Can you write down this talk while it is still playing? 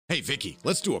Hey, Vicky,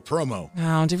 let's do a promo.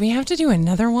 Oh, do we have to do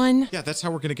another one? Yeah, that's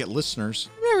how we're going to get listeners.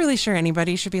 I'm not really sure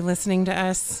anybody should be listening to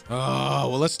us. Oh,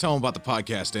 well, let's tell them about the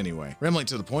podcast anyway. Rambling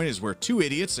to the Point is where two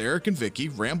idiots, Eric and Vicky,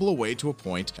 ramble away to a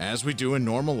point, as we do in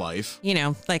normal life. You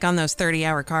know, like on those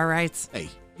 30-hour car rides. Hey,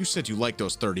 you said you like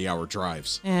those 30-hour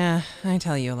drives. Yeah, I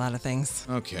tell you a lot of things.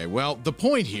 Okay, well, the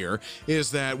point here is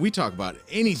that we talk about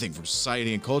anything from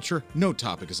society and culture. No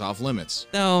topic is off limits.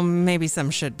 Though maybe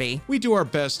some should be. We do our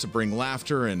best to bring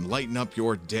laughter and lighten up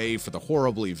your day for the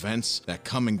horrible events that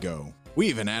come and go. We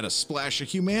even add a splash of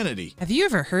humanity. Have you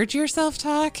ever heard yourself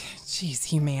talk? Jeez,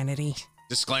 humanity.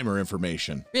 Disclaimer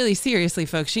information. Really, seriously,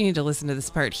 folks, you need to listen to this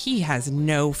part. He has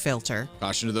no filter.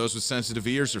 Caution to those with sensitive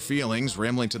ears or feelings.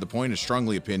 Rambling to the Point is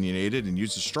strongly opinionated and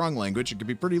uses strong language and can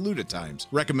be pretty lewd at times.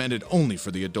 Recommended only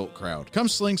for the adult crowd. Come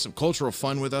sling some cultural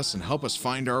fun with us and help us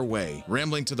find our way.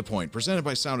 Rambling to the Point, presented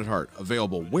by Sound at Heart.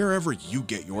 Available wherever you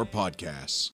get your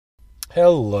podcasts.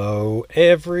 Hello,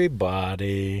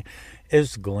 everybody.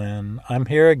 It's Glenn. I'm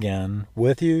here again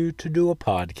with you to do a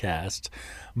podcast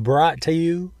brought to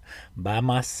you by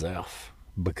myself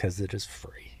because it is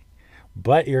free.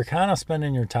 But you're kind of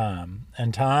spending your time,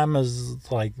 and time is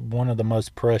like one of the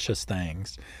most precious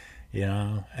things, you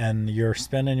know, and you're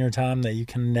spending your time that you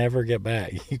can never get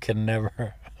back. You can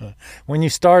never, when you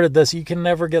started this, you can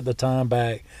never get the time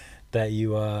back that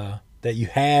you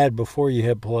had before you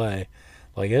hit play.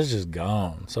 Like, it's just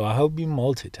gone. So I hope you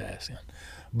multitasking.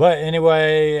 But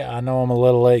anyway, I know I'm a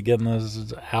little late getting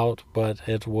this out, but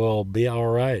it will be all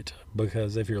right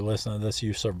because if you're listening to this,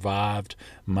 you survived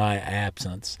my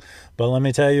absence. But let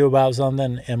me tell you about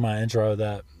something in my intro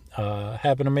that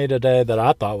happened to me today that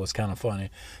I thought was kind of funny.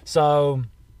 So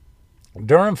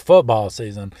during football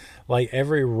season, like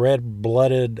every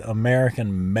red-blooded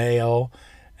American male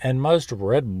and most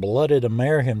red-blooded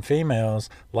American females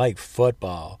like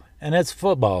football. And it's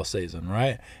football season,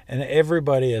 right? And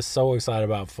everybody is so excited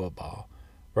about football,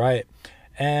 right?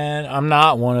 And I'm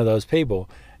not one of those people.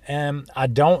 And I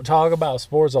don't talk about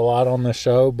sports a lot on the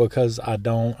show because I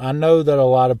know that a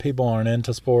lot of people aren't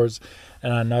into sports.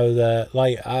 And I know that,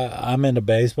 like, I'm into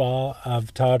baseball.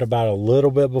 I've talked about it a little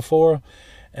bit before.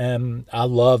 And I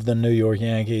love the New York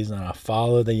Yankees, and I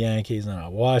follow the Yankees, and I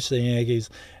watch the Yankees.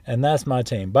 And that's my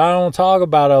team. But I don't talk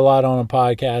about it a lot on a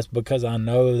podcast because I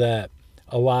know that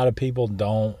a lot of people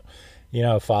don't, you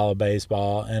know, follow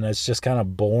baseball, and it's just kind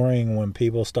of boring when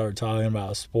people start talking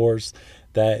about sports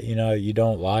that, you know, you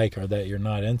don't like or that you're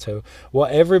not into. Well,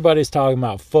 everybody's talking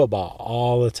about football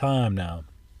all the time now,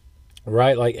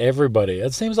 right? Like everybody.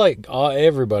 It seems like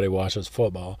everybody watches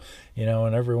football, you know,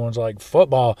 and everyone's like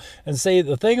football. And see,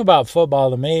 the thing about football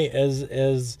to me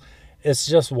is it's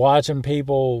just watching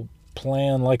people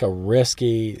playing like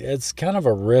it's kind of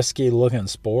a risky looking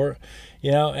sport.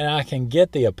 You know, and I can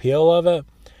get the appeal of it,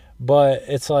 but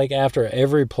it's like after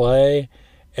every play,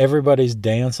 everybody's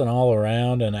dancing all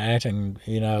around and acting,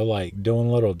 you know, like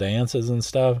doing little dances and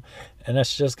stuff. And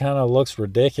it's just kind of looks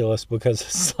ridiculous because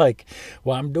it's like,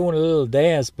 well, I'm doing a little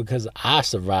dance because I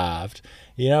survived,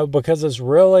 you know, because it's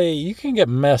really, you can get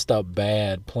messed up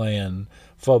bad playing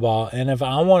football. And if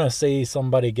I want to see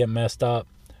somebody get messed up,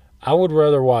 I would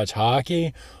rather watch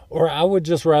hockey, or I would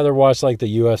just rather watch like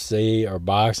the UFC or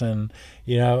boxing,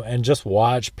 you know, and just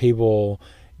watch people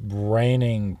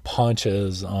raining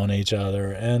punches on each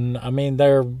other. And I mean,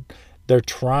 they're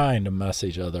trying to mess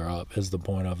each other up is the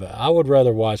point of it. I would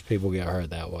rather watch people get hurt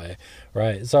that way,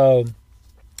 right? So,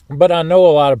 but I know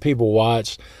a lot of people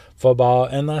watch football,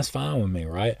 and that's fine with me,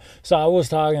 right? So I was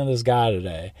talking to this guy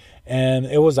today, and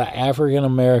it was an African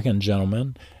American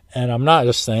gentleman. And I'm not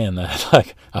just saying that,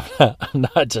 like, I'm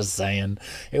not just saying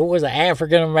it was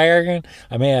African American.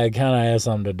 I mean, it kind of has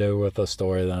something to do with the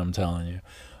story that I'm telling you.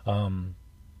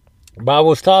 But I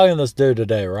was talking to this dude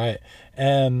today, right?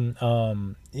 And,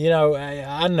 you know,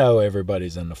 I know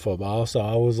everybody's into football. So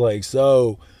I was like,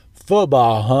 so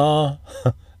football,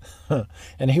 huh?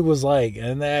 And he was like,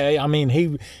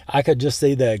 I could just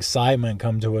see the excitement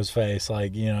come to his face.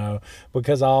 Like, you know,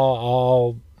 because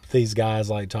all these guys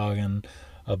like talking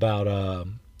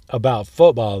about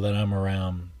football that I'm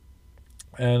around,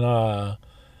 and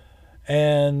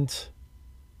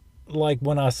like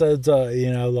when I said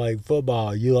you know, like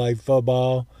football, you like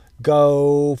football,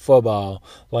 go football,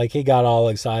 like he got all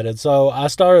excited. So I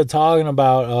started talking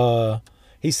about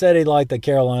he said he liked the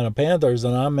Carolina Panthers,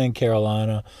 and I'm in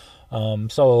Carolina, so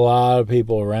a lot of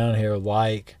people around here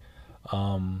like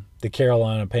the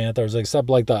Carolina Panthers, except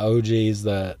like the OGs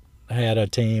that had a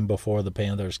team before the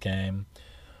Panthers came.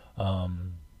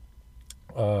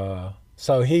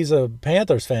 So he's a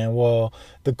Panthers fan. Well,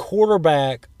 the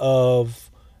quarterback of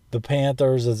the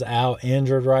Panthers is out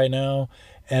injured right now,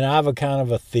 And I have a kind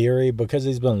of a theory because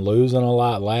he's been losing a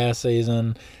lot last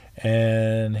season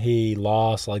and he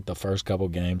lost like the first couple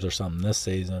games or something this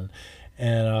season.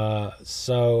 And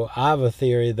so I have a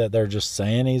theory that they're just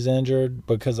saying he's injured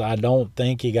because I don't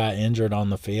think he got injured on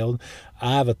the field.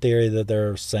 I have a theory that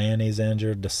they're saying he's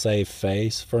injured to save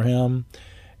face for him.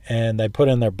 And they put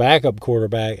in their backup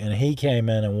quarterback, and he came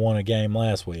in and won a game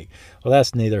last week. Well,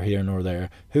 that's neither here nor there.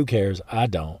 Who cares? I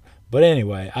don't. But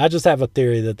anyway, I just have a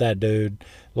theory that that dude,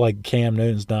 like Cam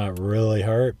Newton's not really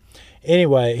hurt.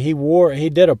 Anyway, he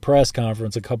did a press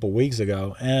conference a couple weeks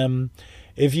ago, and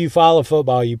if you follow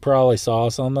football, you probably saw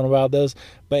something about this,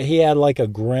 but he had like a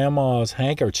grandma's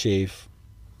handkerchief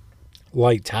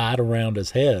like tied around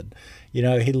his head. You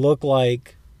know, he looked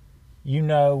like, you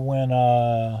know,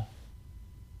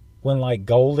 when like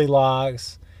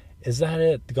Goldilocks, is that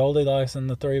it? Goldilocks and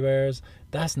the Three Bears?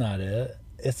 That's not it.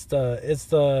 It's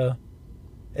the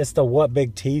what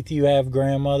big teeth you have,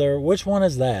 grandmother. Which one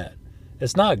is that?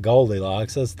 It's not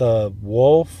Goldilocks. It's the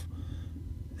wolf.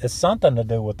 It's something to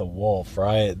do with the wolf,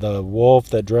 right? The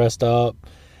wolf that dressed up.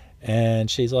 And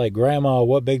she's like, Grandma,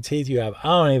 what big teeth you have? I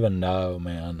don't even know,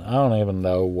 man. I don't even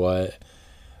know what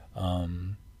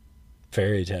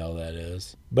fairy tale that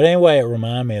is. But anyway, it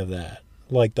reminded me of that.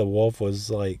 Like the wolf was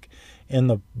like in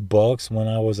the books when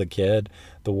I was a kid,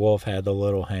 the wolf had the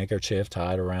little handkerchief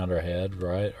tied around her head,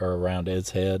 right? Or around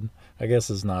its head. I guess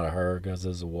it's not a her because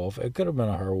it's a wolf. It could have been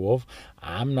a her wolf.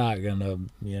 I'm not going to,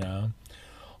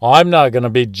 I'm not going to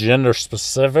be gender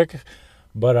specific.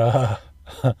 But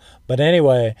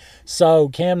anyway, so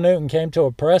Cam Newton came to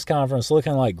a press conference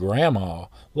looking like Grandma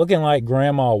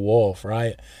Wolf,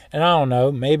 right? And I don't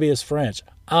know, maybe it's French.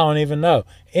 I don't even know.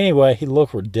 Anyway, he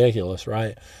looked ridiculous,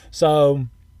 right? So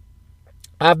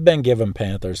I've been giving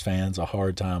Panthers fans a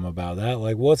hard time about that.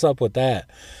 Like, what's up with that?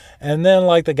 And then,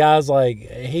 like, the guy's like,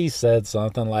 he said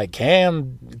something like,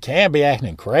 Cam be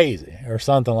acting crazy or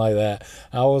something like that.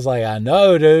 I was like, I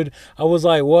know, dude. I was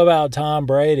like, what about Tom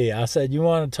Brady? I said, you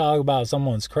want to talk about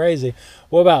someone's crazy?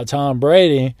 What about Tom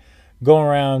Brady going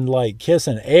around, like,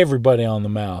 kissing everybody on the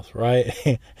mouth,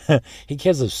 right? He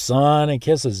kisses his son. He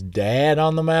kisses his dad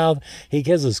on the mouth. He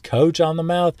kisses his coach on the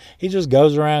mouth. He just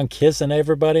goes around kissing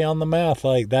everybody on the mouth.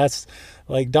 Like, that's...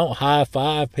 Like, don't high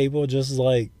five people, just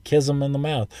like kiss them in the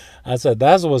mouth. I said,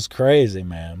 that's what's crazy,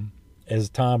 man, is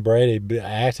Tom Brady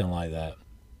acting like that.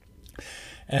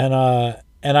 And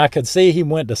I could see he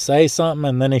went to say something,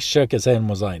 and then he shook his head and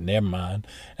was like, never mind.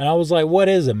 And I was like, what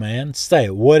is it, man? Say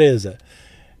it. What is it?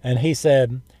 And he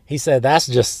said, that's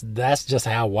just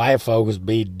how white folks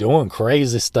be doing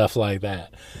crazy stuff like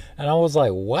that. And I was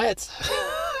like, what?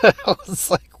 I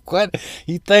was like, what?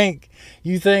 You think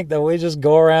that we just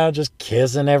go around just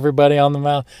kissing everybody on the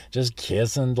mouth? Just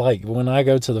kissing? Like, when I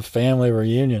go to the family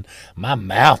reunion, my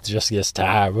mouth just gets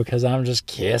tired because I'm just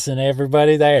kissing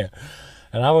everybody there.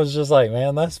 And I was just like,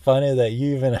 man, that's funny that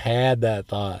you even had that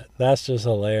thought. That's just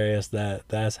hilarious that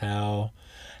that's how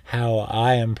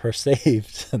I am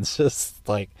perceived. It's just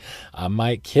like, I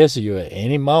might kiss you at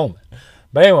any moment.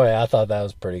 But anyway, I thought that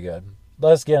was pretty good.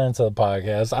 Let's get into the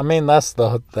podcast. I mean, that's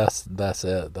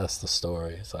it. That's the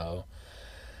story. So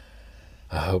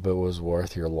I hope it was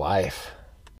worth your life.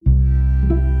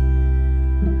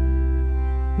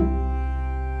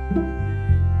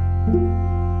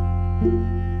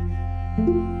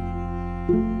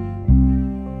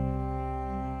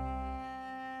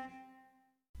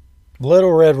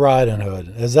 Little Red Riding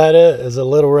Hood. Is that it? Is it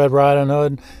Little Red Riding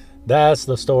Hood? That's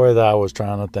the story that I was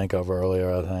trying to think of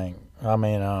earlier, I think. I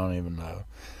mean, I don't even know.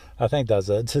 I think that's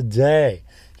it. Today,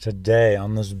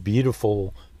 on this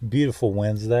beautiful, beautiful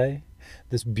Wednesday,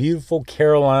 this beautiful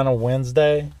Carolina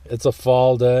Wednesday, it's a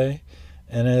fall day,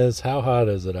 and it is, how hot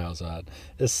is it outside?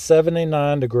 It's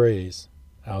 79 degrees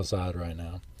outside right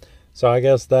now. So I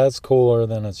guess that's cooler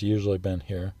than it's usually been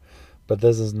here. But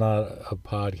this is not a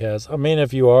podcast. I mean,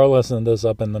 if you are listening to this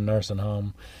up in the nursing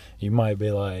home, you might be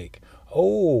like,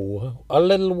 oh, a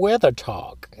little weather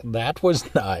talk. That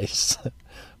was nice.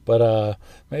 But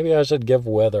maybe I should give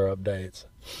weather updates.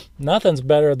 Nothing's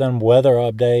better than weather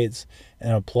updates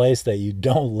in a place that you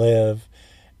don't live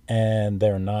and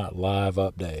they're not live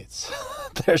updates.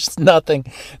 There's nothing.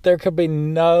 There could be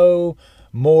no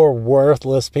more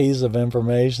worthless piece of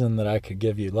information that I could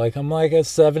give you. Like, I'm like at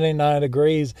 79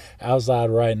 degrees outside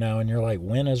right now, and you're like,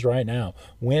 when is right now?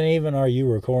 When even are you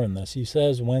recording this? You said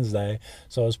it's Wednesday,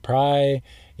 so it's probably,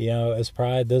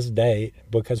 this date,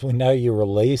 because we know you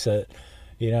release it.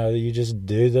 You just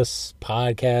do this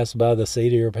podcast by the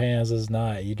seat of your pants. It's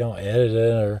not, you don't edit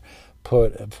it or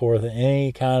put forth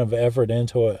any kind of effort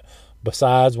into it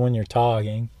besides when you're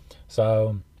talking.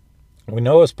 So we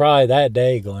know it's probably that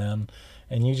day, Glenn.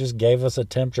 and you just gave us a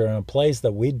temperature in a place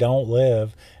that we don't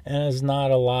live, and it's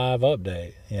not a live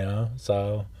update,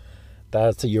 So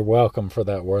you're welcome for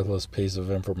that worthless piece of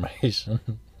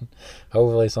information.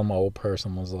 Hopefully some old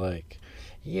person was like,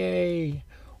 yay,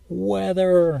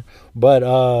 weather. But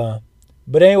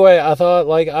anyway, I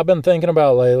thought, I've been thinking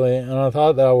about lately, and I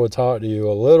thought that I would talk to you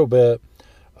a little bit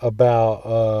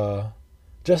about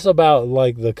just about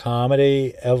the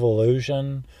comedy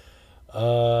evolution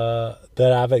that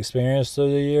I've experienced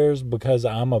through the years, because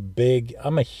I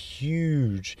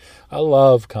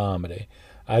love comedy.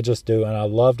 I just do, and I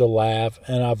love to laugh,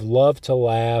 and I've loved to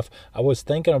laugh. I was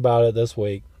thinking about it this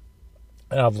week,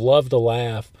 and I've loved to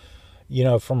laugh,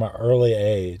 from an early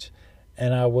age.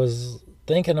 And I was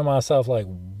thinking to myself,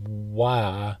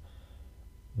 why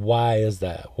is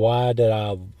that? Why did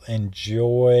I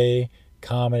enjoy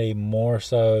comedy more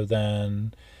so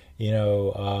than,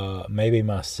 maybe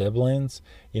my siblings?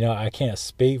 I can't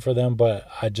speak for them, but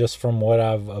from what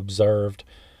I've observed,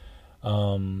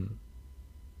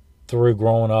 through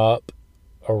growing up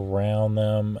around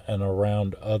them and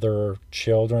around other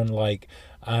children,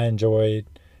 I enjoyed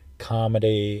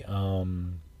comedy a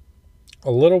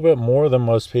little bit more than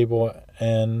most people,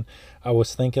 and I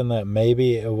was thinking that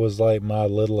maybe it was my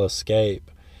little escape,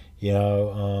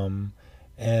 and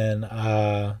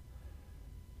I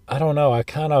don't know, I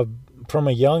kind of, from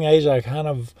a young age, I kind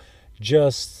of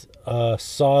just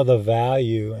saw the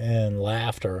value in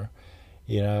laughter,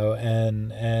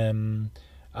 and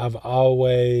I've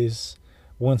always,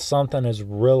 when something is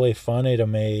really funny to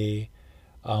me,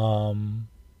 I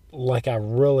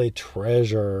really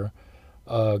treasure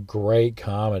great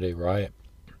comedy, right?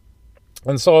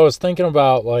 And so I was thinking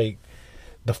about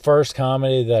the first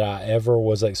comedy that I ever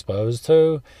was exposed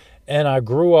to, and I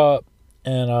grew up,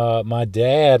 and my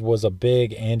dad was a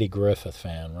big Andy Griffith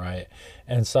fan, right?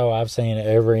 And so I've seen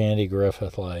every Andy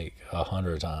Griffith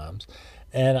 100 times.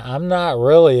 And I'm not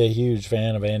really a huge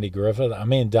fan of Andy Griffith. I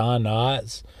mean, Don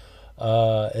Knotts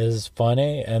is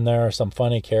funny, and there are some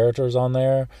funny characters on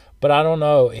there. But I don't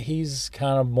know, he's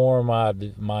kind of more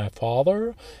my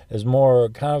father is more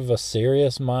kind of a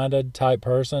serious-minded type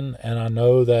person. And I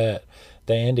know that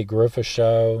the Andy Griffith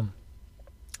Show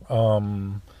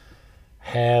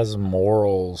has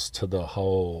morals to the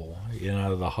whole,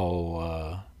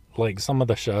 some of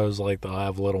the shows, they'll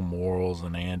have little morals,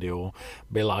 and Andy will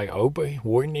be like, Opie,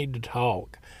 we need to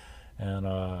talk. And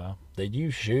did you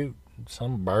shoot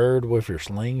some bird with your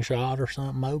slingshot or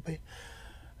something, Opie?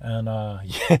 And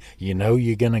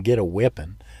you're going to get a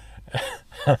whipping.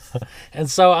 And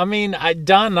so, I mean,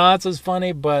 Don Knotts is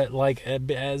funny, but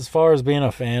as far as being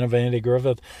a fan of Andy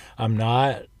Griffith, I'm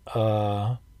not.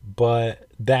 But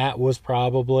that was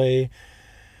probably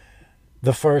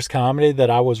the first comedy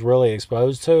that I was really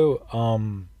exposed to.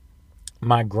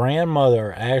 My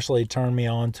grandmother actually turned me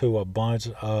on to a bunch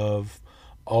of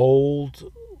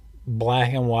old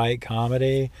black and white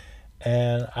comedy,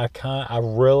 and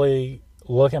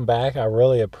looking back, I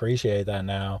really appreciate that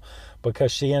now,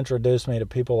 because she introduced me to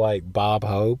people like Bob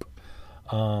Hope.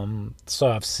 So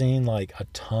I've seen a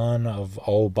ton of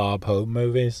old Bob Hope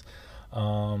movies.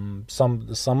 Some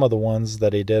of the ones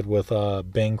that he did with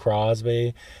Bing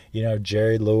Crosby,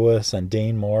 Jerry Lewis and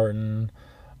Dean Martin,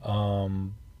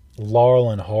 Laurel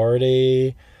and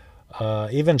Hardy,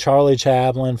 even Charlie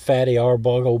Chaplin, Fatty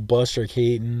Arbuckle, Buster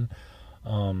Keaton,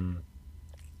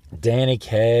 Danny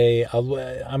Kaye.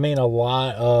 I mean, a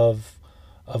lot of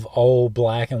old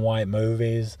black and white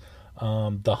movies.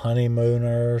 The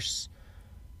Honeymooners.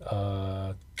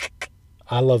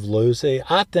 I Love Lucy.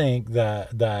 I think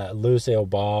that Lucille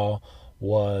Ball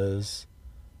was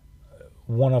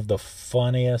one of the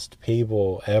funniest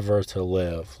people ever to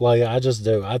live. I just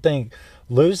do. I think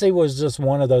Lucy was just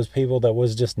one of those people that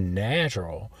was just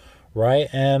natural, right?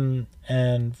 And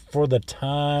for the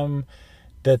time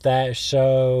that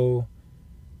show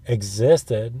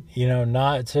existed,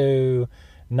 not to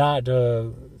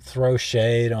throw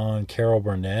shade on Carol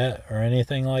Burnett or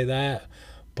anything like that,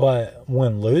 but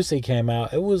when Lucy came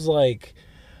out, it was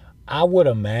I would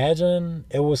imagine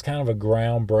it was kind of a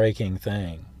groundbreaking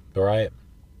thing, right?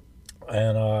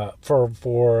 And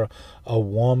for a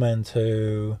woman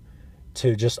to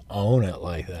just own it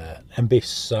like that and be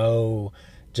so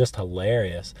just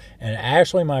hilarious. And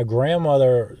actually, my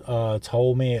grandmother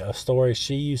told me a story.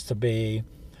 She used to be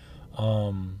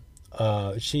a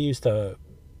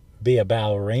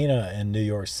ballerina in New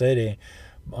York City.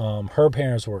 Her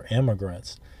parents were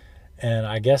immigrants, and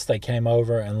I guess they came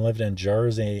over and lived in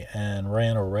Jersey and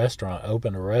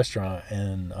opened a restaurant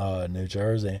in New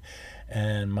Jersey.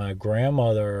 And my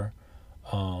grandmother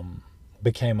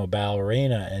became a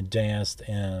ballerina and danced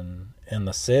in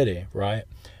the city, right?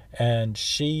 And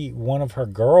one of her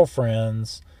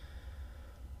girlfriends,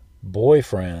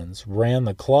 boyfriends, ran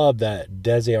the club that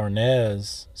Desi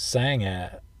Arnaz sang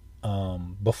at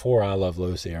before I Love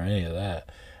Lucy or any of that.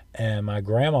 And my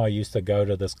grandma used to go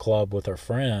to this club with her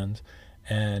friend,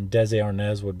 and Desi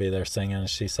Arnaz would be there singing.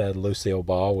 She said Lucille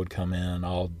Ball would come in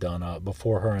all done up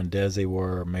before her and Desi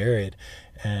were married.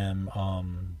 And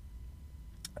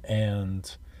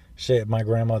my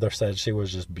grandmother said she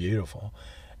was just beautiful.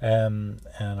 Yeah,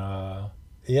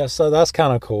 so that's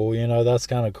kind of cool. That's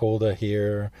kind of cool to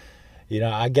hear.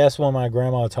 I guess when my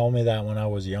grandma told me that when I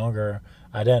was younger,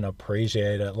 I didn't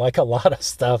appreciate it. Like a lot of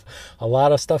stuff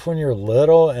when you're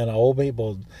little and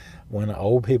when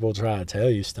old people try to tell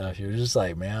you stuff, you're just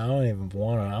like, man,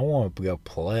 I want to go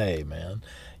play, man.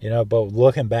 But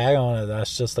looking back on it,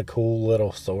 that's just a cool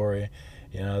little story,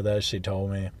 that she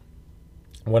told me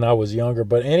when I was younger.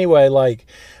 But anyway, like,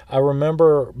 I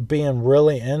remember being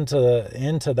really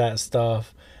into that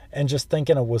stuff and just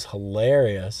thinking it was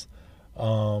hilarious.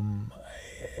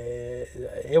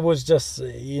 It was just,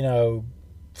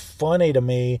 funny to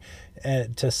me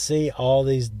to see all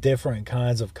these different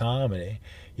kinds of comedy,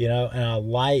 and I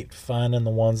liked finding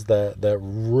the ones that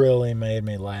really made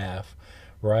me laugh,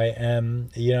 right?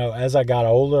 And, as I got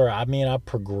older, I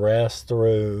progressed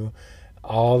through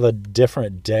all the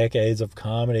different decades of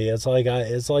comedy. It's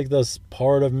like this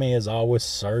part of me is always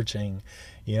searching,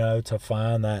 to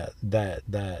find that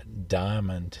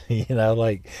diamond,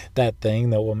 like that thing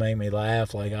that will make me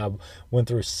laugh. Like, I went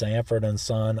through Sanford and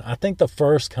Son. I think the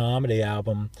first comedy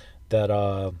album that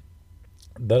I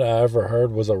ever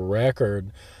heard was a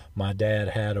record my dad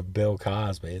had of Bill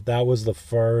Cosby. That was the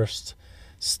first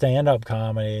stand-up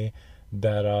comedy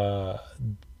that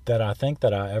I think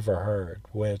that I ever heard,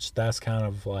 which that's kind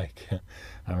of like,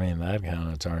 that kind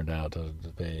of turned out to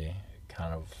be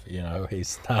kind of,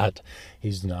 he's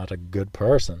not a good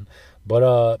person.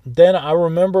 But then I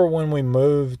remember when we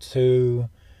moved to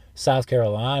South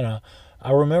Carolina,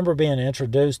 I remember being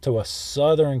introduced to a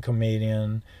Southern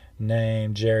comedian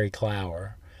named Jerry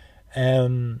Clower.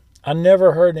 And I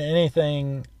never heard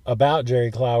anything about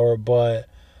Jerry Clower, but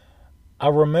I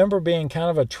remember being kind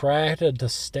of attracted to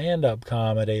stand-up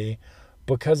comedy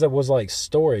because it was like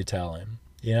storytelling,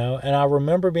 And I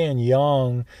remember being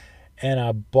young, and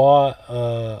I bought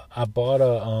a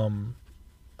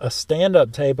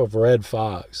stand-up tape of Red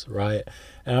Fox, right?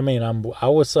 And I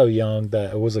was so young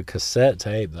that it was a cassette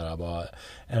tape that I bought,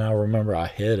 and I remember I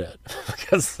hid it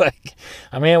because,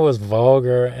 it was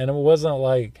vulgar, and it wasn't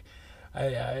like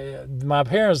my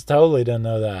parents totally didn't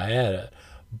know that I had it.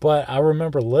 But I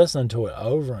remember listening to it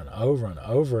over and over and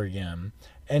over again,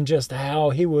 and just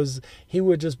how he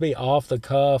would just be off the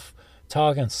cuff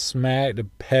talking smack to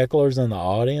hecklers in the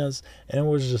audience, and it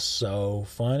was just so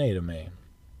funny to me.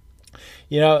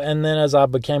 And then as I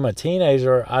became a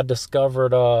teenager, I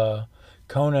discovered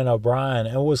Conan O'Brien.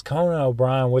 It was Conan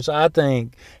O'Brien, which I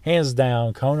think, hands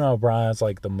down, Conan O'Brien's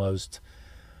like the most,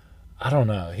 I don't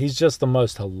know, he's just the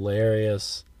most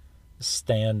hilarious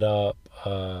stand-up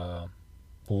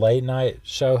late night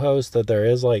show host that there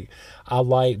is. Like, I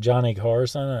like Johnny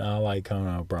Carson and I like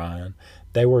Conan O'Brien.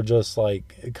 They were just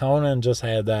like, Conan just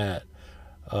had that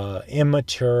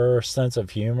immature sense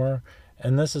of humor,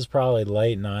 and this is probably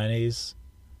late 90s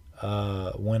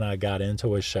when I got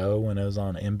into his show when it was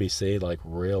on NBC, like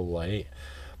real late.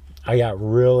 I got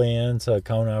really into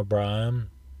Conan O'Brien,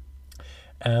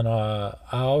 and I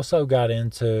also got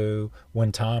into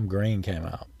when Tom Green came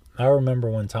out. I remember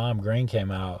when Tom Green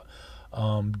came out,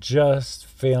 just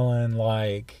feeling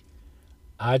like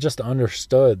I just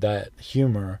understood that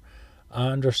humor. I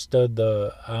understood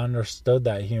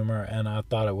that humor, and I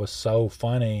thought it was so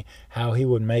funny how he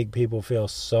would make people feel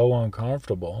so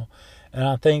uncomfortable. And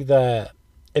I think that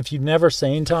if you've never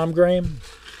seen Tom Green,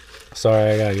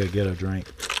 sorry, I gotta go get a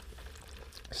drink.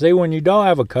 See, when you don't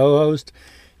have a co-host,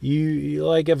 you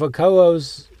like, if a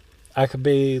co-host, I could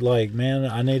be like, man,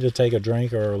 I need to take a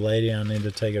drink, or lady, I need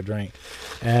to take a drink.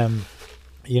 And,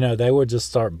 they would just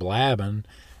start blabbing,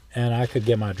 and I could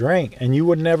get my drink, and you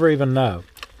would never even know.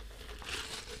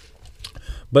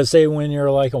 But see, when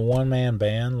you're like a one-man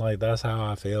band, like, that's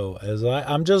how I feel. Is like,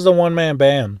 I'm just a one-man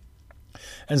band.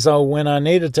 And so when I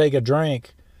need to take a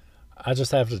drink, I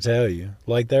just have to tell you,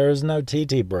 like, there is no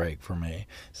TT break for me.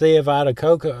 See, if I had a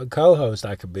co-host,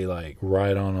 I could be like,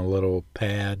 right on a little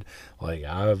pad, like,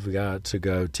 I've got to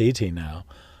go TT now.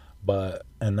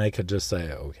 And they could just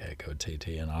say, okay, go TT,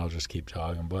 and I'll just keep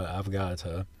talking. But I've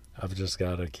just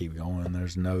got to keep going.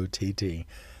 There's no TT.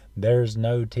 There's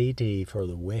no TT for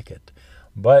the wicked.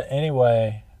 But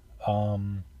anyway,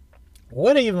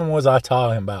 What even was I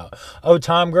talking about? Oh,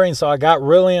 Tom Green. So I got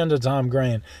really into Tom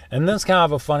Green. And this kind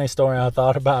of a funny story I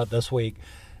thought about this week.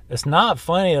 It's not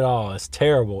funny at all. It's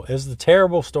terrible. It's the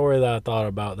terrible story that I thought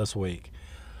about this week.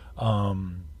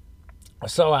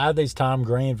 So I had these Tom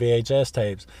Green VHS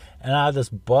tapes, and I had this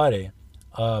buddy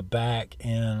back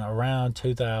in around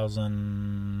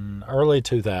 2000, early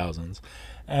 2000s.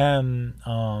 And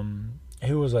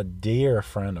he was a dear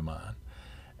friend of mine.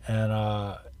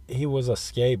 And he was a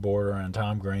skateboarder, and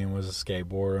Tom Green was a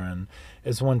skateboarder. And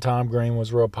it's when Tom Green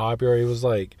was real popular. He was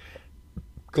like,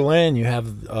 Glenn, you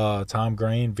have Tom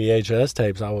Green VHS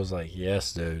tapes? I was like,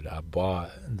 yes, dude. I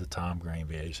bought the Tom Green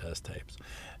VHS tapes.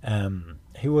 And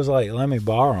he was like, let me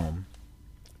borrow them.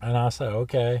 And I said,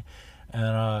 okay.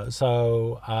 And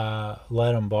so I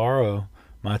let him borrow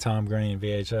my Tom Green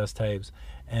VHS tapes.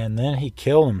 And then he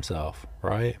killed himself,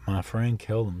 right? My friend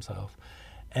killed himself.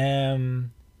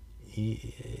 And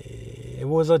it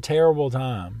was a terrible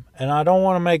time. And I don't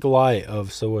want to make light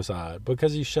of suicide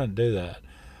because you shouldn't do that.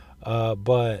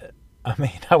 But I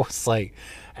mean, I was like,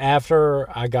 after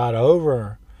I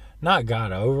not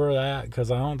got over that,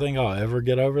 because I don't think I'll ever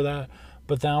get over that.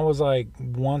 But then I was like,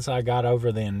 once I got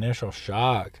over the initial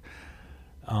shock,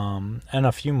 and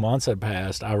a few months had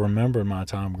passed, I remembered my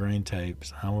Tom Green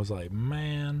tapes. I was like,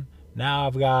 man, now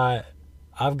I've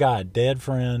got a dead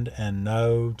friend and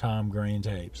no Tom Green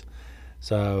tapes.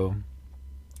 So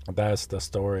that's the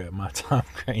story of my Tom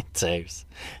Green tapes.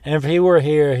 And if he were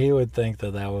here, he would think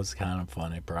that was kind of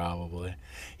funny, probably.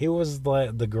 He was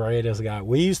like the greatest guy.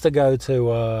 We used to go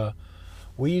to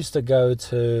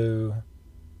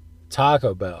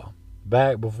Taco Bell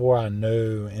back before I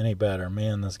knew any better. Me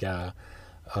and this guy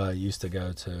used to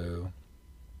go to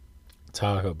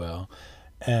Taco Bell,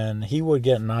 and he would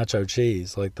get nacho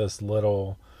cheese, like this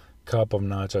little cup of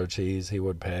nacho cheese. He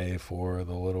would pay for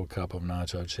the little cup of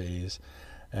nacho cheese.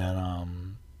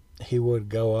 And he would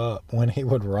go up when he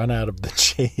would run out of the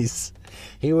cheese.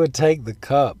 He would take the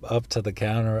cup up to the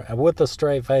counter with a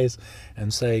straight face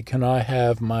and say, "Can I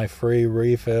have my free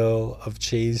refill of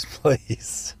cheese,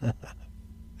 please?"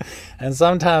 And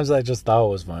sometimes I just thought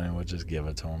it was funny. I would just give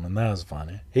it to him, and that was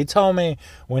funny. He told me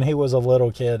when he was a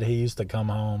little kid, he used to come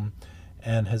home,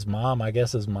 and I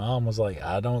guess his mom was like,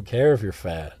 "I don't care if you're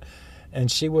fat," and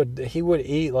he would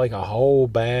eat like a whole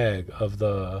bag of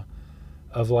the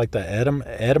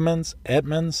Edmonds,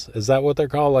 is that what they're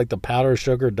called? Like the powdered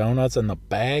sugar donuts in the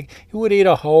bag. He would eat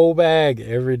a whole bag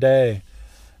every day.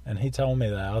 And he told me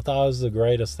that. I thought it was the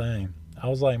greatest thing. I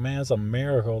was like, man, it's a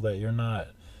miracle that you're not,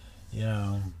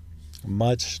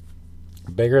 much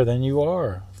bigger than you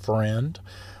are, friend.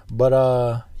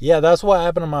 But, yeah, that's what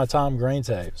happened to my Tom Green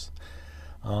tapes.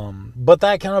 But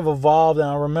that kind of evolved. And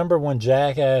I remember when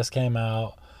Jackass came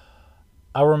out,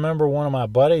 I remember one of my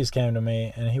buddies came to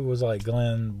me and he was like,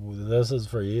 "Glenn, this is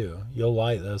for you. You'll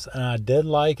like this." And I did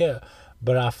like it,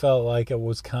 but I felt like it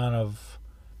was kind of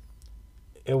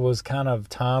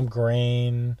Tom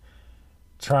Green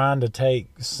trying to take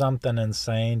something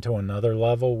insane to another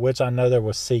level, which I know there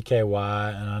was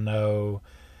CKY, and I know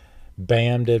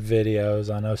Bam did videos.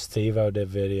 I know Steve-O did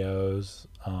videos.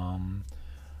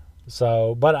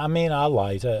 But I mean, I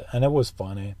liked it and it was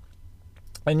funny.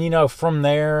 And from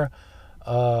there,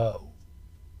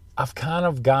 I've kind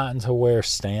of gotten to where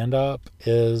stand-up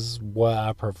is what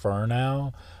I prefer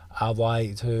now. I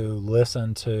like to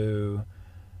listen to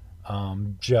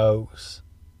jokes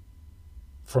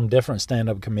from different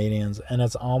stand-up comedians, and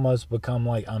it's almost become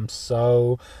like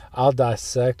I'll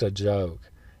dissect a joke,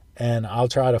 and I'll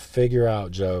try to figure out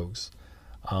jokes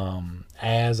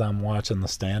as I'm watching the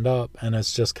stand-up, and I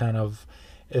just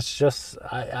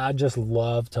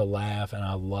love to laugh, and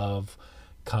I love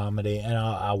comedy, and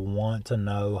I want to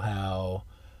know how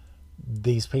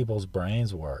these people's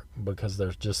brains work because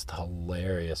they're just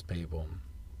hilarious people,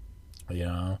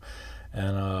 and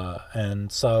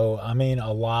so I mean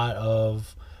a lot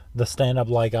of the stand-up,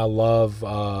 like I love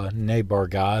Nate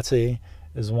Bargatze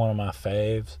is one of my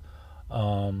faves.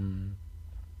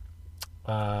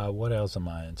 What else am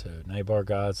I into? Nate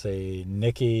Bargatze,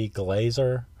 Nikki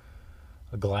Glazer,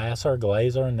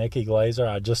 Nikki Glazer.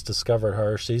 I just discovered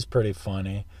her. She's pretty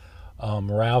funny.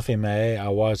 Ralphie May. I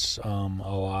watched a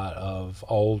lot of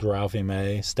old Ralphie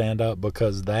May stand up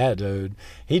because that dude,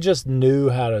 he just knew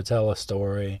how to tell a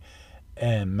story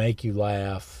and make you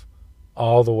laugh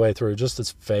all the way through. Just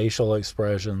his facial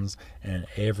expressions and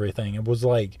everything. It was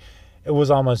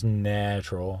almost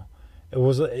natural. It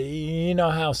was,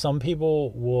 how some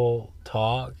people will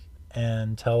talk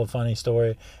and tell a funny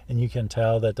story and you can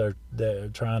tell that they're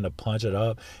trying to punch it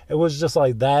up. It was just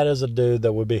like, that is a dude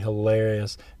that would be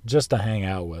hilarious just to hang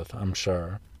out with, I'm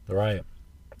sure, right?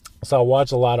 So I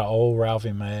watch a lot of old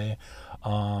Ralphie May.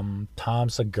 Tom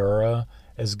Segura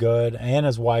is good, and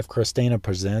his wife Christina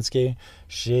Przinski.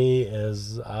 She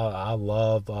is. I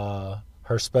love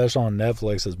her special on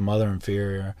Netflix is Mother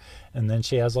Inferior, and then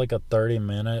she has like a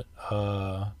 30-minute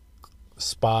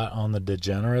spot on The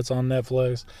Degenerates on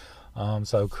Netflix.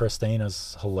 So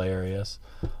Christina's hilarious.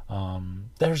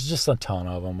 There's just a ton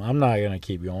of them. I'm not gonna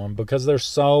keep going because there's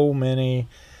so many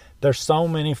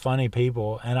funny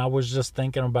people, and I was just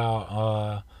thinking about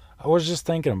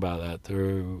that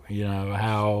through, you know,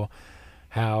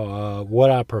 how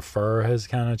what I prefer has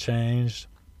kind of changed.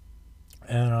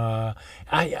 And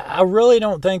I really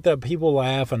don't think that people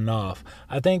laugh enough.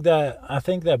 I think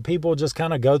that people just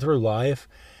kind of go through life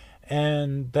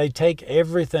and they take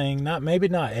everything, maybe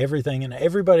not everything, and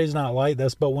everybody's not like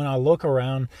this, but when I look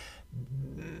around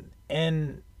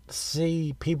and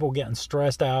see people getting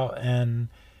stressed out, and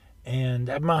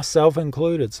myself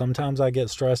included, sometimes I get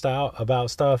stressed out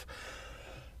about stuff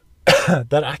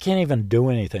that I can't even do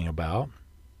anything about.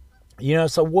 You know,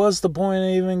 so what's the point of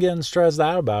even getting stressed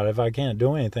out about it if I can't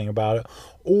do anything about it?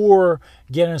 Or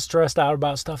getting stressed out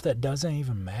about stuff that doesn't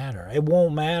even matter. It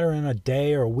won't matter in a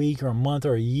day or a week or a month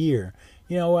or a year.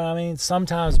 You know what I mean?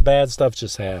 Sometimes bad stuff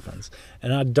just happens.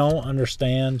 And I don't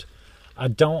understand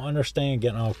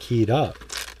getting all keyed up.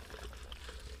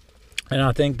 And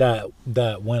I think that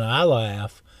when I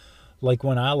laugh,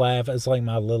 it's like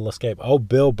my little escape. Oh,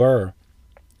 Bill Burr.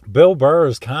 Bill Burr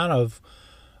is kind of...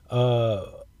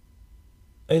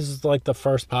 is like the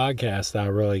first podcast that I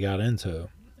really got into,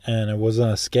 and it was an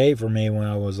escape for me when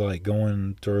I was like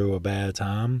going through a bad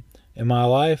time in my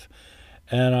life,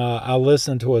 and I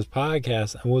listened to his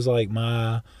podcast. It was like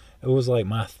my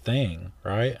thing,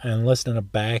 right? And listening to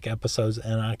back episodes,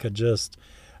 and I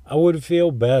would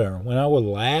feel better when I would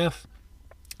laugh,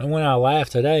 and when I laugh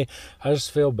today, I just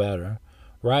feel better,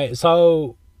 right?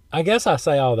 So I guess I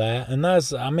say all that, and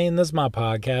this is my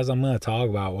podcast. I'm going to talk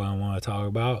about what I want to talk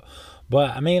about.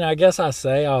 But, I mean, I guess I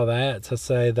say all that to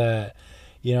say that,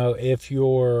 you know, if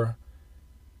you're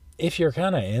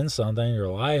kind of in something in your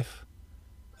life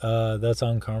that's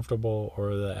uncomfortable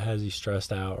or that has you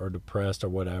stressed out or depressed or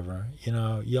whatever, you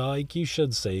know, you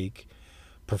should seek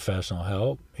professional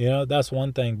help. You know, that's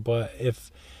one thing. But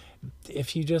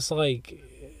if you just, like,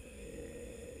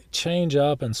 change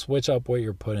up and switch up what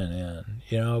you're putting in,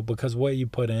 you know, because what you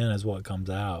put in is what comes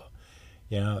out,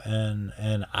 you know,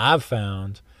 and I've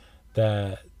found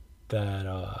that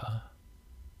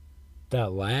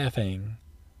laughing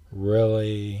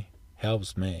really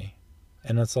helps me,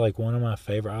 and it's like one of my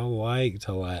favorite. I like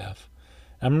to laugh.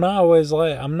 I'm not always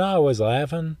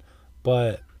laughing,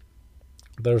 but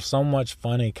there's so much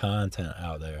funny content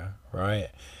out there, right?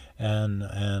 And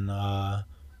I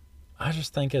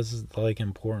just think it's like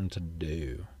important to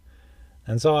do.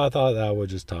 And so I thought that I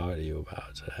would just talk to you about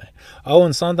it today. Oh,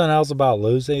 and something else about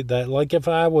Lucy, that like if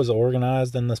I was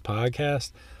organized in this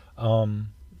podcast,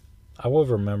 I would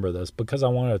remember this because I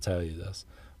wanted to tell you this.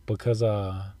 Because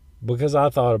I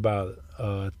thought about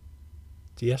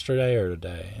yesterday or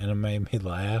today, and it made me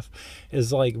laugh.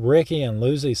 Is like Ricky and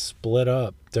Lucy split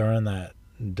up during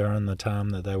the time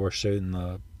that they were shooting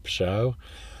the show.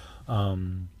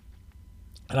 And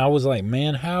I was like,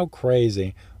 man, how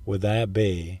crazy would that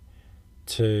be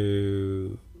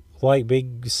to like be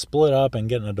split up and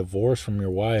getting a divorce from your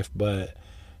wife, but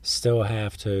still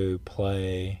have to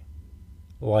play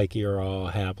like you're all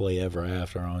happily ever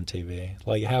after on TV?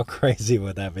 Like, how crazy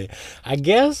would that be? I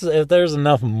guess if there's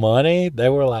enough money, they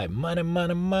were like, money,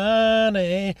 money,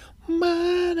 money,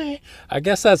 money. I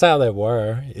guess that's how they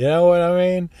were. You know what I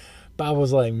mean? But I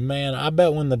was like, man, I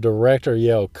bet when the director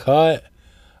yelled cut,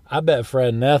 I bet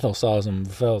Fred and Ethel felt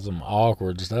some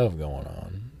awkward stuff going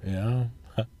on, you know?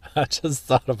 I just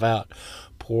thought about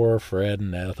poor Fred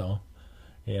and Ethel,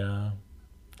 you know?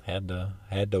 Had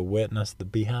to witness the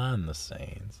behind the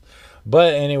scenes.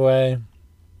 But anyway,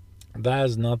 that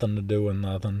has nothing to do with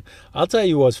nothing. I'll tell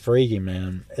you what's freaky,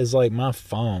 man, is like my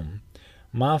phone.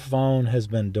 My phone has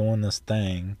been doing this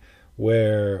thing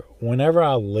where whenever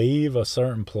I leave a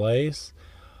certain place,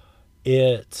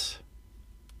 it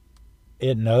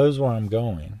knows where I'm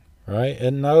going, right?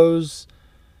 It knows,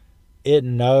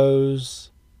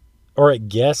 or it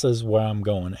guesses where I'm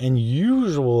going. And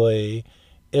usually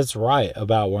it's right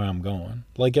about where I'm going.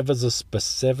 Like if it's a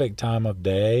specific time of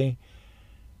day,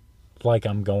 like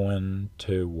I'm going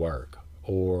to work,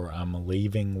 or I'm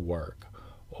leaving work,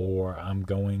 or I'm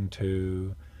going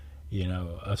to, you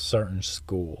know, a certain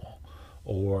school,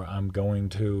 or I'm going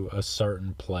to a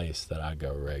certain place that I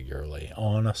go regularly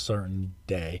on a certain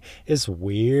day. It's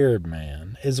weird,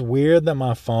 man. It's weird that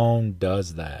my phone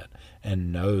does that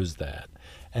and knows that.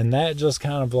 And that just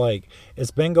kind of like,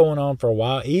 it's been going on for a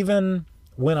while. Even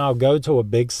when I'll go to a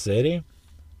big city,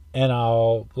 and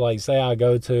I'll like say I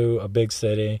go to a big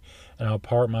city and I'll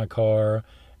park my car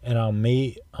and I'll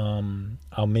meet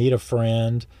a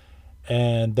friend,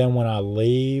 and then when I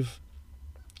leave,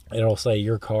 it'll say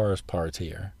your car is parked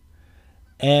here.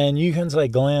 And you can say,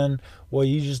 Glenn, well,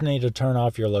 you just need to turn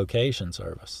off your location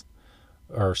service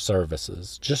or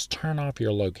services. Just turn off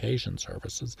your location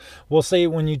services. Well, see,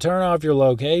 when you turn off your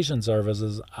location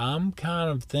services, I'm kind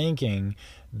of thinking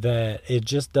that it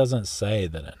just doesn't say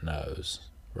that it knows,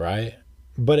 right?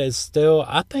 But it's still,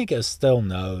 I think it still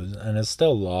knows, and it's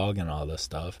still logging all this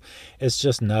stuff. It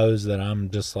just knows that I'm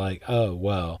just like, oh,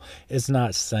 well, it's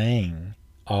not saying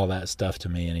all that stuff to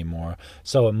me anymore,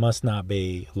 so it must not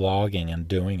be logging and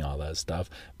doing all that stuff.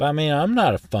 But I mean, I'm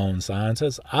not a phone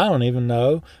scientist. I don't even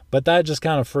know, but that just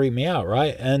kind of freaked me out,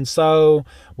 right? And so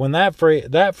when that freaked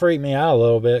me out a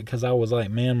little bit, because I was like,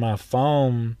 man, my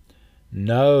phone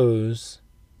knows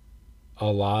a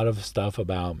lot of stuff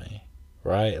about me,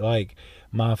 right? Like,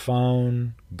 my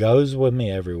phone goes with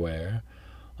me everywhere.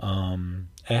 It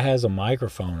has a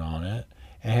microphone on it.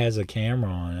 It has a camera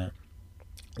on it.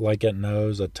 Like, it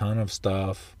knows a ton of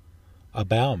stuff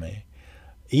about me.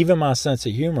 Even my sense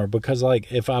of humor, because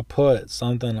like if I put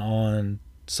something on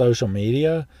social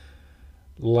media,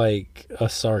 like a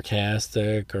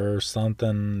sarcastic or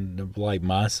something like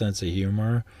my sense of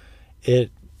humor,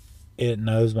 it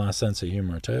knows my sense of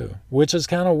humor too, which is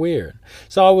kind of weird.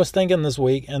 So I was thinking this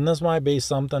week, and this might be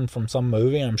something from some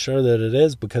movie. I'm sure that it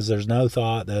is, because there's no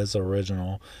thought that is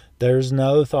original. There's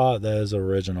no thought that is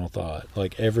original thought.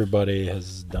 Like, everybody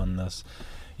has done this,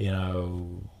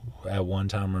 at one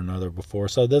time or another before.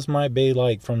 So this might be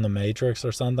like from The Matrix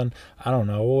or something. I don't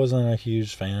know. I wasn't a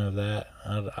huge fan of that.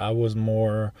 I was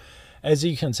more, as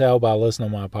you can tell by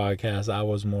listening to my podcast, I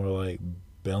was more like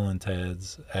Bill and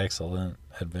Ted's Excellent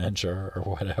Adventure or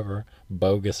whatever.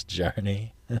 Bogus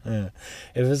Journey. If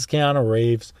it's Keanu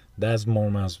Reeves, that's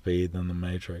more my speed than The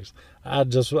Matrix. I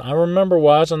remember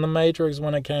watching The Matrix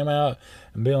when it came out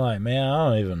and being like, man, I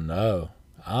don't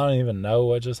even know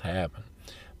what just happened.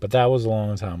 But that was a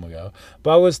long time ago.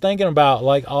 But I was thinking about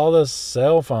like all this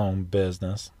cell phone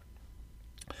business.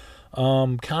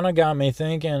 Kind of got me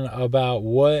thinking about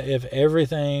what if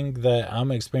everything that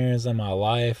I'm experiencing in my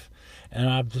life, and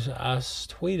I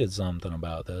tweeted something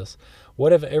about this.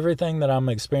 What if everything that I'm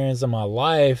experiencing in my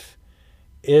life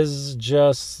is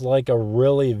just like a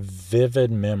really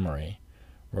vivid memory,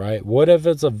 right? What if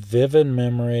it's a vivid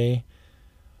memory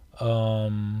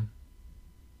of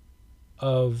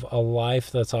a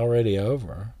life that's already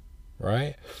over,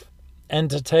 right? And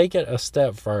to take it a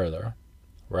step further,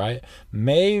 right?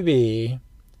 Maybe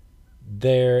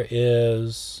there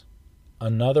is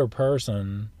another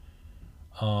person,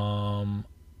 a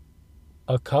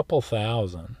couple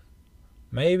thousand,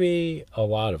 maybe a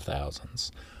lot of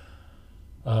thousands,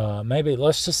 maybe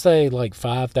let's just say like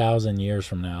 5,000 years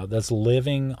from now, that's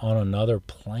living on another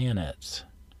planet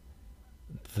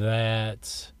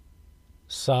that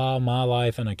saw my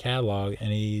life in a catalog,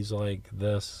 and he's like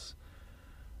this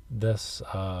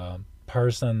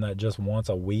person that just wants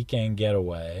a weekend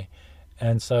getaway,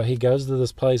 and so he goes to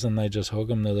this place and they just hook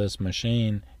him to this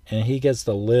machine, and he gets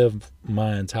to live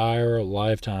my entire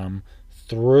lifetime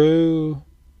through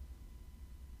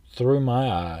my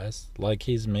eyes, like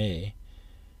he's me,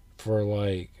 for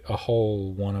like a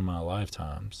whole one of my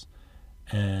lifetimes,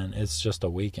 and it's just a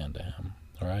weekend to him,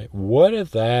 right? What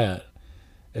if that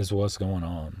is what's going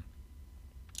on?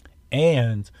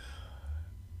 And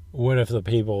what if the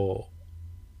people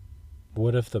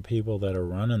that are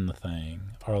running the thing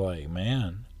are like,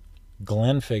 man,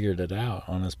 Glenn figured it out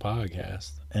on his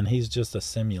podcast and he's just a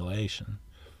simulation?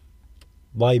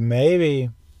 Like, maybe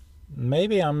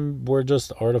we're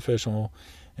just artificial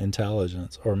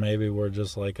intelligence, or maybe we're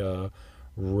just like a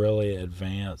really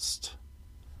advanced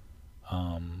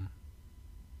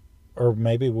or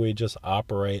maybe we just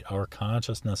our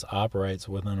consciousness operates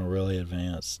within a really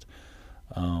advanced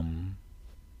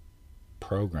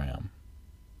program.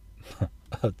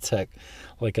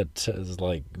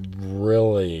 Like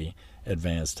really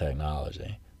advanced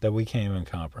technology that we can't even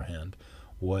comprehend.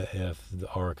 What if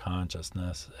our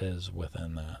consciousness is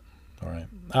within that? All right.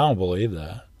 I don't believe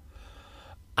that.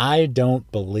 I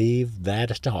don't believe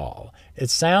that at all. It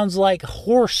sounds like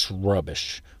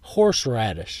horseradish.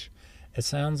 It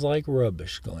sounds like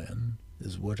rubbish, Glenn,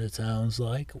 is what it sounds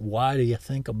like. Why do you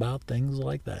think about things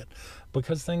like that?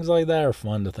 Because things like that are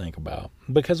fun to think about.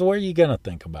 Because what are you going to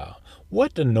think about?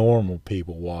 What do normal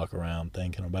people walk around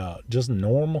thinking about? Just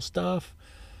normal stuff?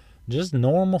 Just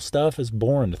normal stuff is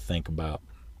boring to think about.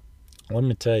 Let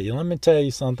me tell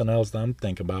you something else that I'm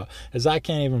thinking about is I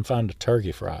can't even find a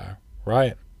turkey fryer,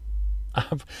 right?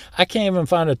 I can't even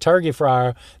find a turkey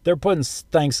fryer. They're putting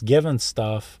Thanksgiving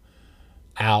stuff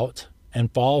out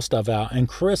and fall stuff out and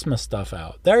Christmas stuff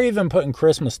out. They're even putting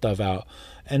Christmas stuff out.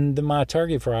 And my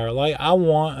turkey fryer, like, I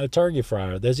want a turkey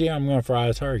fryer. This year I'm going to fry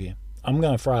a turkey. I'm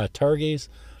going to fry turkeys.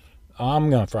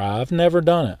 I've never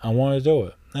done it. I want to do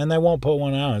it. And they won't put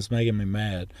one out. It's making me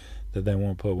mad that they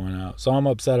won't put one out. So I'm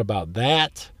upset about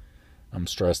that. I'm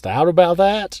stressed out about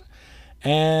that.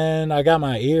 And I got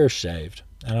my ears shaved.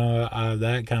 And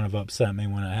that kind of upset me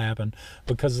when it happened.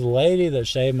 Because the lady that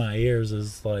shaved my ears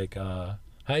is like,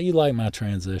 how you like my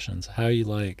transitions? How do you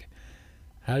like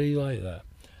that?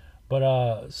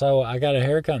 But, so I got a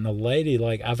haircut, and the lady,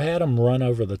 like, I've had them run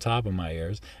over the top of my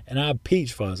ears, and I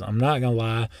peach fuzz. I'm not going to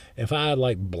lie. If I had,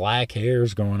 like, black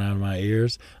hairs growing out of my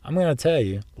ears, I'm going to tell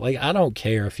you, like, I don't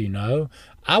care if you know.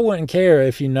 I wouldn't care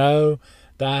if you know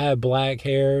that I had black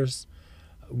hairs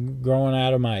growing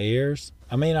out of my ears.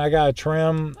 I mean, I got to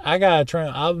trim.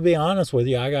 I'll be honest with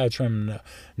you. I got to trim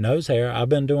nose hair. I've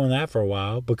been doing that for a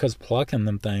while because plucking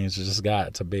them things just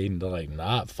got to be, like,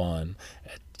 not fun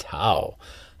at all.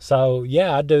 So,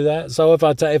 yeah, I do that. So,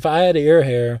 if I had ear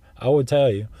hair, I would tell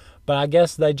you. But I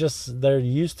guess they're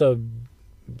used to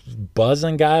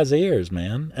buzzing guys' ears,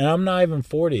 man. And I'm not even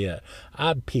 40 yet.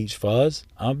 I peach fuzz.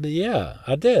 Yeah,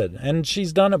 I did. And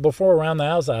she's done it before around the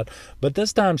outside. But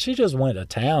this time, she just went to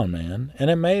town, man. And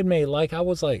it made me, like, I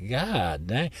was like, God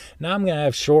dang. Now I'm going to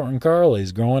have short and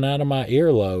curlies growing out of my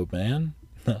earlobe, man.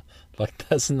 Like,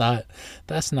 that's not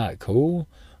cool.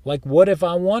 Like, what if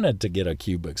I wanted to get a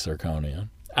cubic zirconia?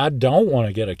 I don't want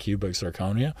to get a cubic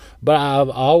zirconia, but I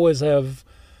would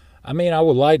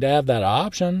like to have that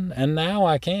option, and now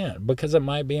I can't because it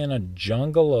might be in a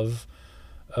jungle of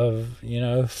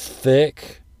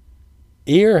thick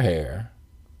ear hair,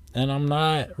 and I'm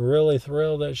not really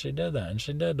thrilled that she did that, and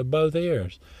she did to both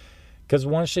ears. Because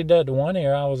once she did to one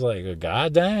ear, I was like,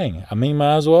 God dang,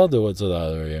 might as well do it to the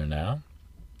other ear now.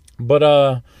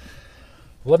 But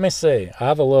let me see. I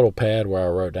have a little pad where I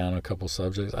wrote down a couple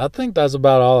subjects. I think that's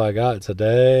about all I got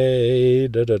today.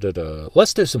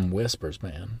 Let's do some whispers,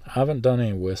 man. I haven't done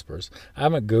any whispers. I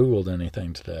haven't Googled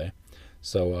anything today.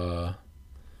 So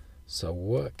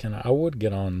what can I would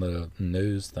get on the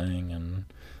news thing and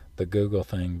the Google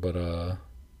thing, but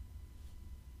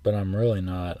I'm really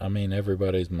not. I mean,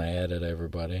 everybody's mad at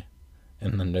everybody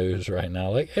in the news right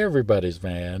now. Like, everybody's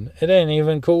mad. It ain't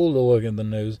even cool to look at the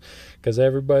news because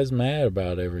everybody's mad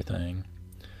about everything.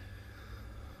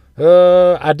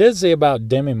 I did see about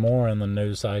Demi Moore in the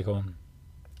news cycle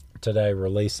today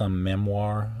release some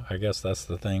memoir. I guess that's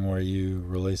the thing where you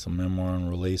release a memoir and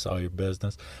release all your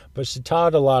business. But she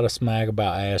talked a lot of smack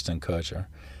about Ashton Kutcher,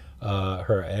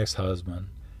 her ex-husband.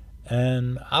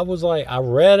 And I was like, I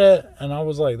read it and I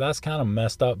was like, that's kind of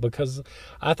messed up because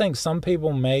I think some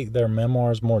people make their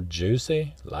memoirs more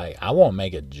juicy. Like, I won't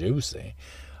make it juicy.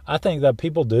 I think that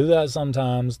people do that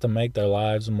sometimes to make their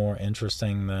lives more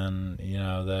interesting than,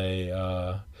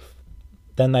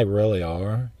 than they really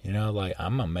are. Like,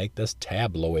 I'm going to make this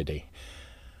tabloidy.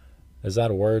 Is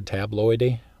that a word,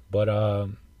 tabloidy?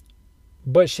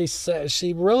 But she said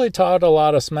she really talked a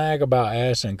lot of smack about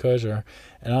Ashton Kutcher,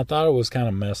 and I thought it was kind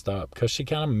of messed up because she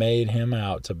kind of made him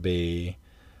out to be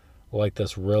like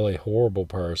this really horrible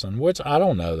person, which I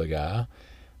don't know the guy.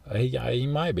 He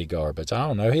might be garbage. I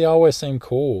don't know. He always seemed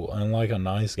cool and like a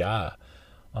nice guy,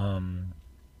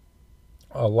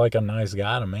 like a nice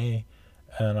guy to me.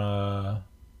 And I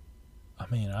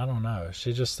don't know.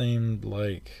 She just seemed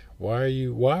like, why are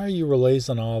you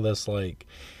releasing all this? Like,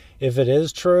 if it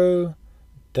is true,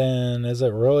 then is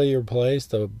it really your place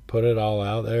to put it all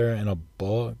out there in a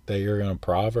book that you're going to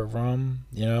profit from?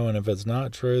 And if it's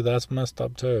not true, that's messed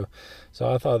up too.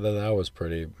 So I thought that was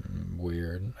pretty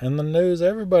weird. In the news,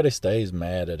 everybody stays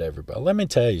mad at everybody. Let me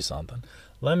tell you something.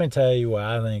 Let me tell you what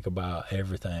I think about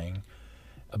everything.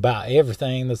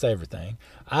 That's everything.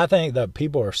 I think that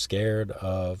people are scared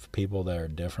of people that are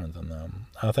different than them.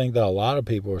 I think that a lot of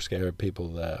people are scared of people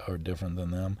that are different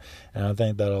than them. And I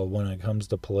think that when it comes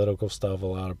to political stuff, a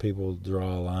lot of people draw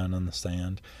a line in the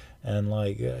sand. And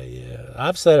like,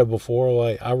 I've said it before,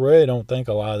 like, I really don't think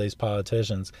a lot of these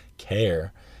politicians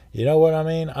care. You know what I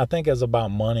mean? I think it's about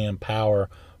money and power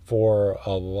for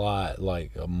a lot,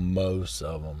 like most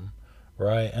of them.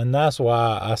 Right. And that's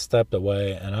why I stepped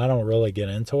away and I don't really get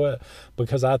into it,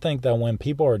 because I think that when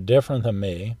people are different than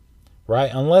me,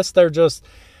 right, unless they're just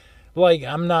like,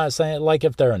 I'm not saying like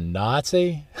if they're a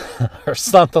Nazi or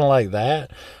something like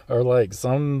that, or like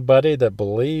somebody that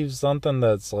believes something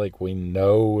that's like we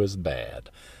know is bad.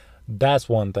 That's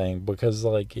one thing, because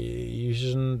like you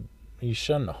shouldn't,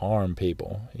 shouldn't harm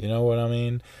people. You know what I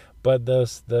mean? But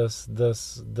this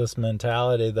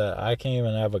mentality that I can't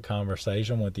even have a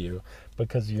conversation with you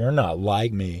because you're not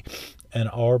like me and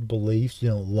our beliefs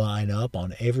don't line up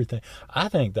on everything. I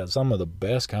think that some of the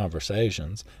best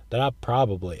conversations that I've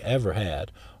probably ever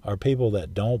had are people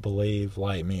that don't believe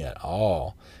like me at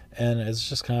all. And it's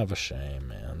just kind of a shame,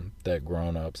 man, that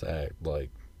grown-ups act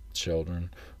like children.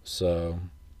 So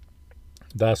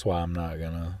that's why I'm not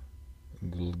gonna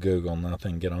Google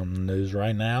nothing, get on the news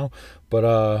right now.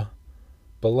 But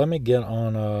let me get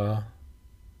on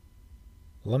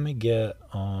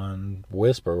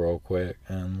Whisper real quick,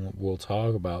 and we'll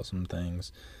talk about some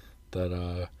things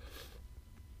that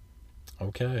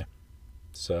okay.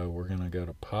 So we're gonna go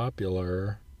to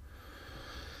popular.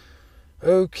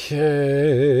 Okay,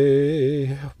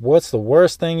 what's the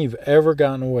worst thing you've ever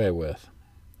gotten away with?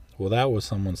 Well, that was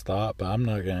someone's thought, but I'm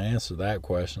not going to answer that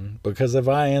question, because if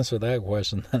I answer that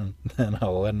question, then I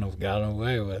wouldn't have gotten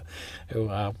away with it.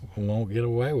 I won't get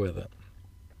away with it.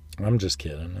 I'm just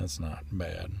kidding. It's not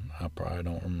bad. I probably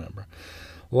don't remember.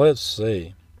 Let's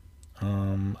see.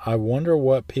 I wonder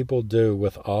what people do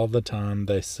with all the time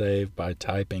they save by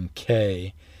typing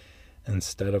K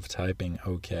instead of typing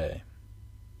OK.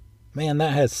 Man,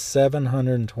 that has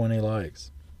 720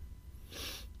 likes.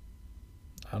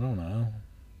 I don't know.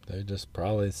 They just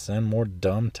probably send more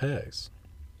dumb texts.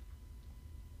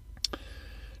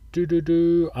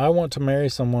 I want to marry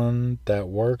someone that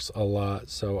works a lot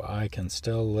so I can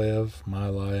still live my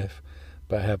life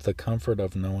but have the comfort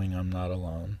of knowing I'm not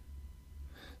alone.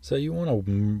 So you want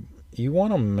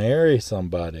to marry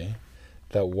somebody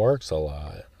that works a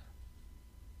lot.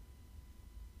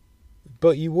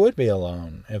 But you would be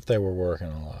alone if they were working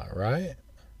a lot, right?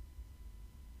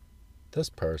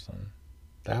 This person,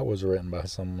 that was written by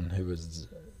someone who was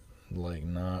like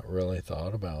not really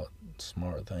thought about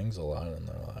smart things a lot in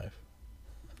their life.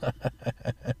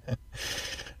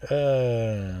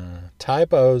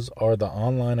 Typos are the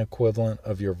online equivalent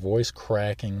of your voice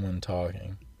cracking when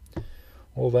talking.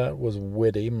 Well, that was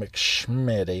witty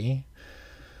McSchmitty.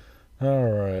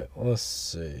 All right, let's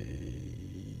see.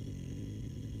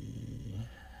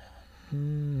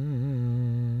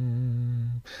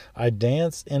 I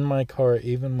dance in my car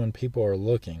even when people are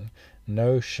looking.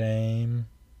 No shame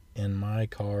in my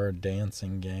car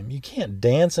dancing game. You can't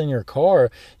dance in your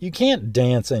car. You can't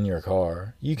dance in your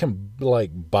car. You can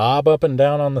like bob up and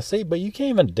down on the seat, but you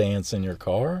can't even dance in your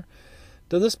car.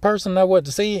 Does this person know what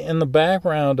to see in the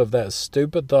background of that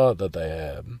stupid thought that they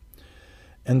had?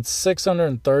 And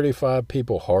 635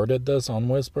 people hearted this on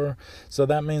Whisper. So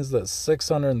that means that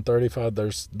 635,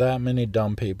 there's that many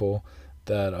dumb people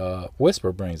that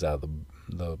Whisper brings out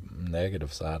the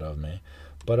negative side of me.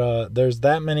 But there's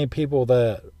that many people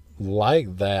that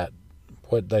like that,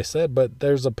 what they said. But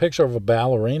there's a picture of a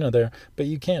ballerina there. But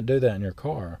you can't do that in your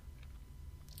car.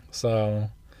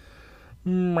 So,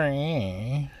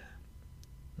 meh.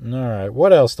 All right,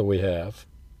 what else do we have?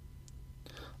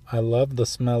 I love the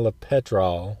smell of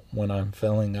petrol when I'm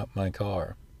filling up my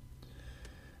car.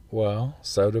 Well,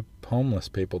 so do homeless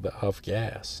people that huff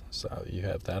gas. So you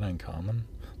have that in common.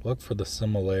 Look for the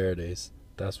similarities.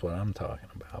 That's what I'm talking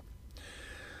about.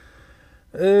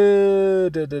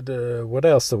 What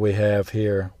else do we have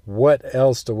here?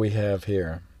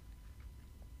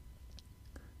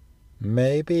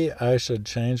 Maybe I should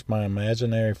change my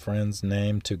imaginary friend's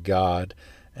name to God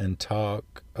and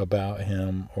talk about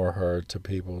him or her to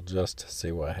people just to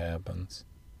see what happens.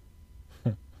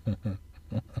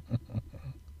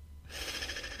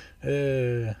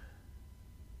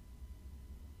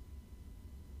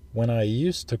 When I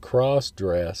used to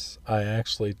cross-dress, I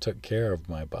actually took care of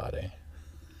my body.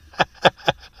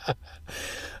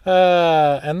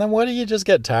 And then what do you just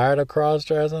get tired of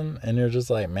cross-dressing? And you're just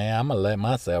like, man, I'm going to let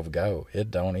myself go. It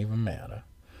don't even matter.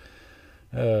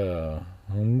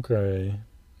 Okay.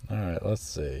 All right, let's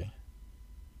see.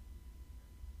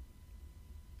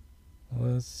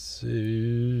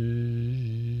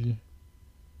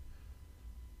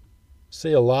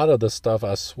 See, a lot of the stuff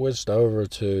I switched over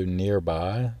to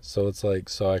nearby, so it's like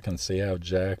so I can see how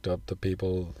jacked up the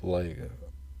people like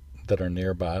that are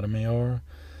nearby to me are.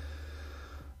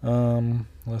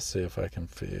 Let's see if I can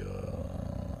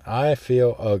feel. I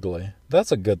feel ugly.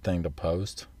 That's a good thing to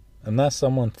post, and that's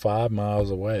someone 5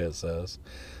 miles away. It says.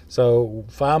 So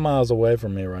 5 miles away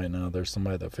from me right now, there's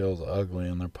somebody that feels ugly,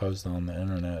 and they're posting on the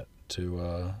internet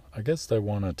to, I guess they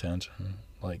want attention.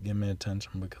 Like, give me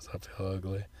attention because I feel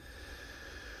ugly.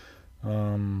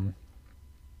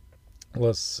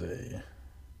 Let's see.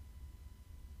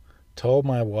 Told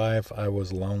my wife I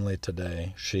was lonely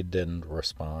today. She didn't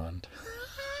respond.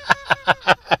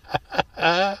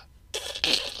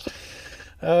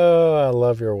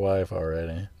 stuff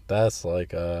already. That's like,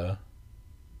 that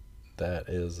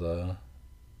is, the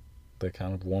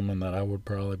kind of woman that I would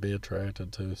probably be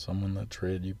attracted to. Someone that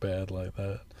treated you bad like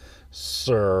that,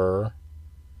 sir.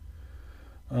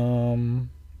 Oh,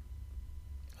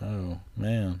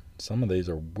 man. Some of these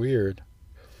are weird.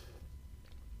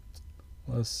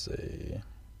 Let's see.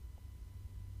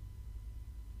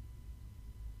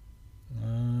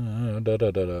 Alright,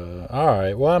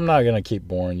 well, I'm not going to keep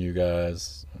boring you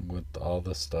guys with all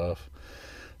this stuff.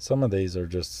 Some of these are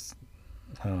just,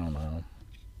 I don't know.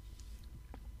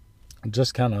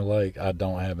 Just kind of like, I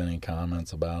don't have any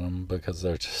comments about them because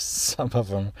they're just, some of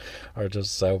them are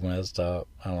just so messed up.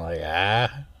 I'm like, I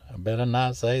better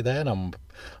not say that on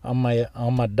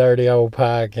my dirty old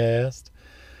podcast.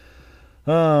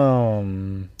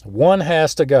 One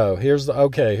has to go. Here's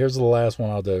the last one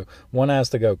I'll do. One has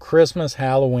to go. Christmas,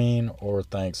 Halloween, or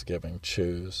Thanksgiving.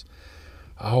 Choose.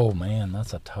 Oh man,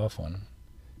 that's a tough one.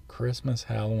 Christmas,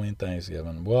 Halloween,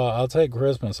 Thanksgiving. Well, I'll take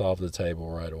Christmas off the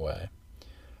table right away.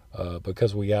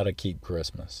 Because we got to keep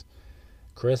Christmas.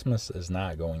 Christmas is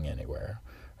not going anywhere.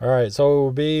 All right, so it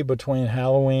will be between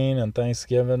Halloween and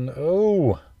Thanksgiving.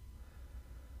 I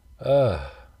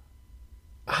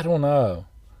don't know.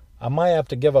 I might have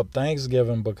to give up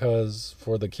Thanksgiving because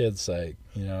for the kids' sake,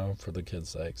 for the kids'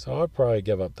 sake. So I'd probably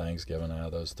give up Thanksgiving out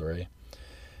of those three.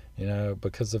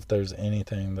 Because if there's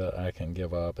anything that I can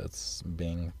give up, it's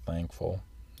being thankful,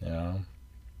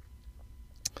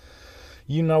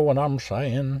 You know what I'm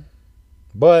saying.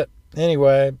 But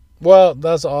anyway, well,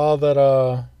 that's all that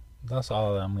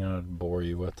I'm going to bore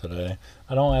you with today.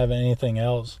 I don't have anything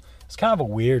else. It's kind of a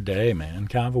weird day, man.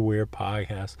 Kind of a weird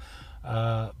podcast.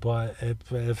 But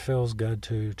it feels good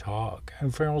to talk.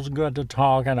 It feels good to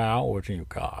talk it out with you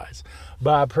guys.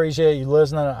 But I appreciate you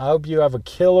listening. I hope you have a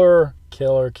killer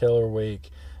week.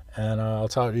 And I'll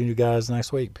talk to you guys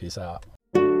next week. Peace out.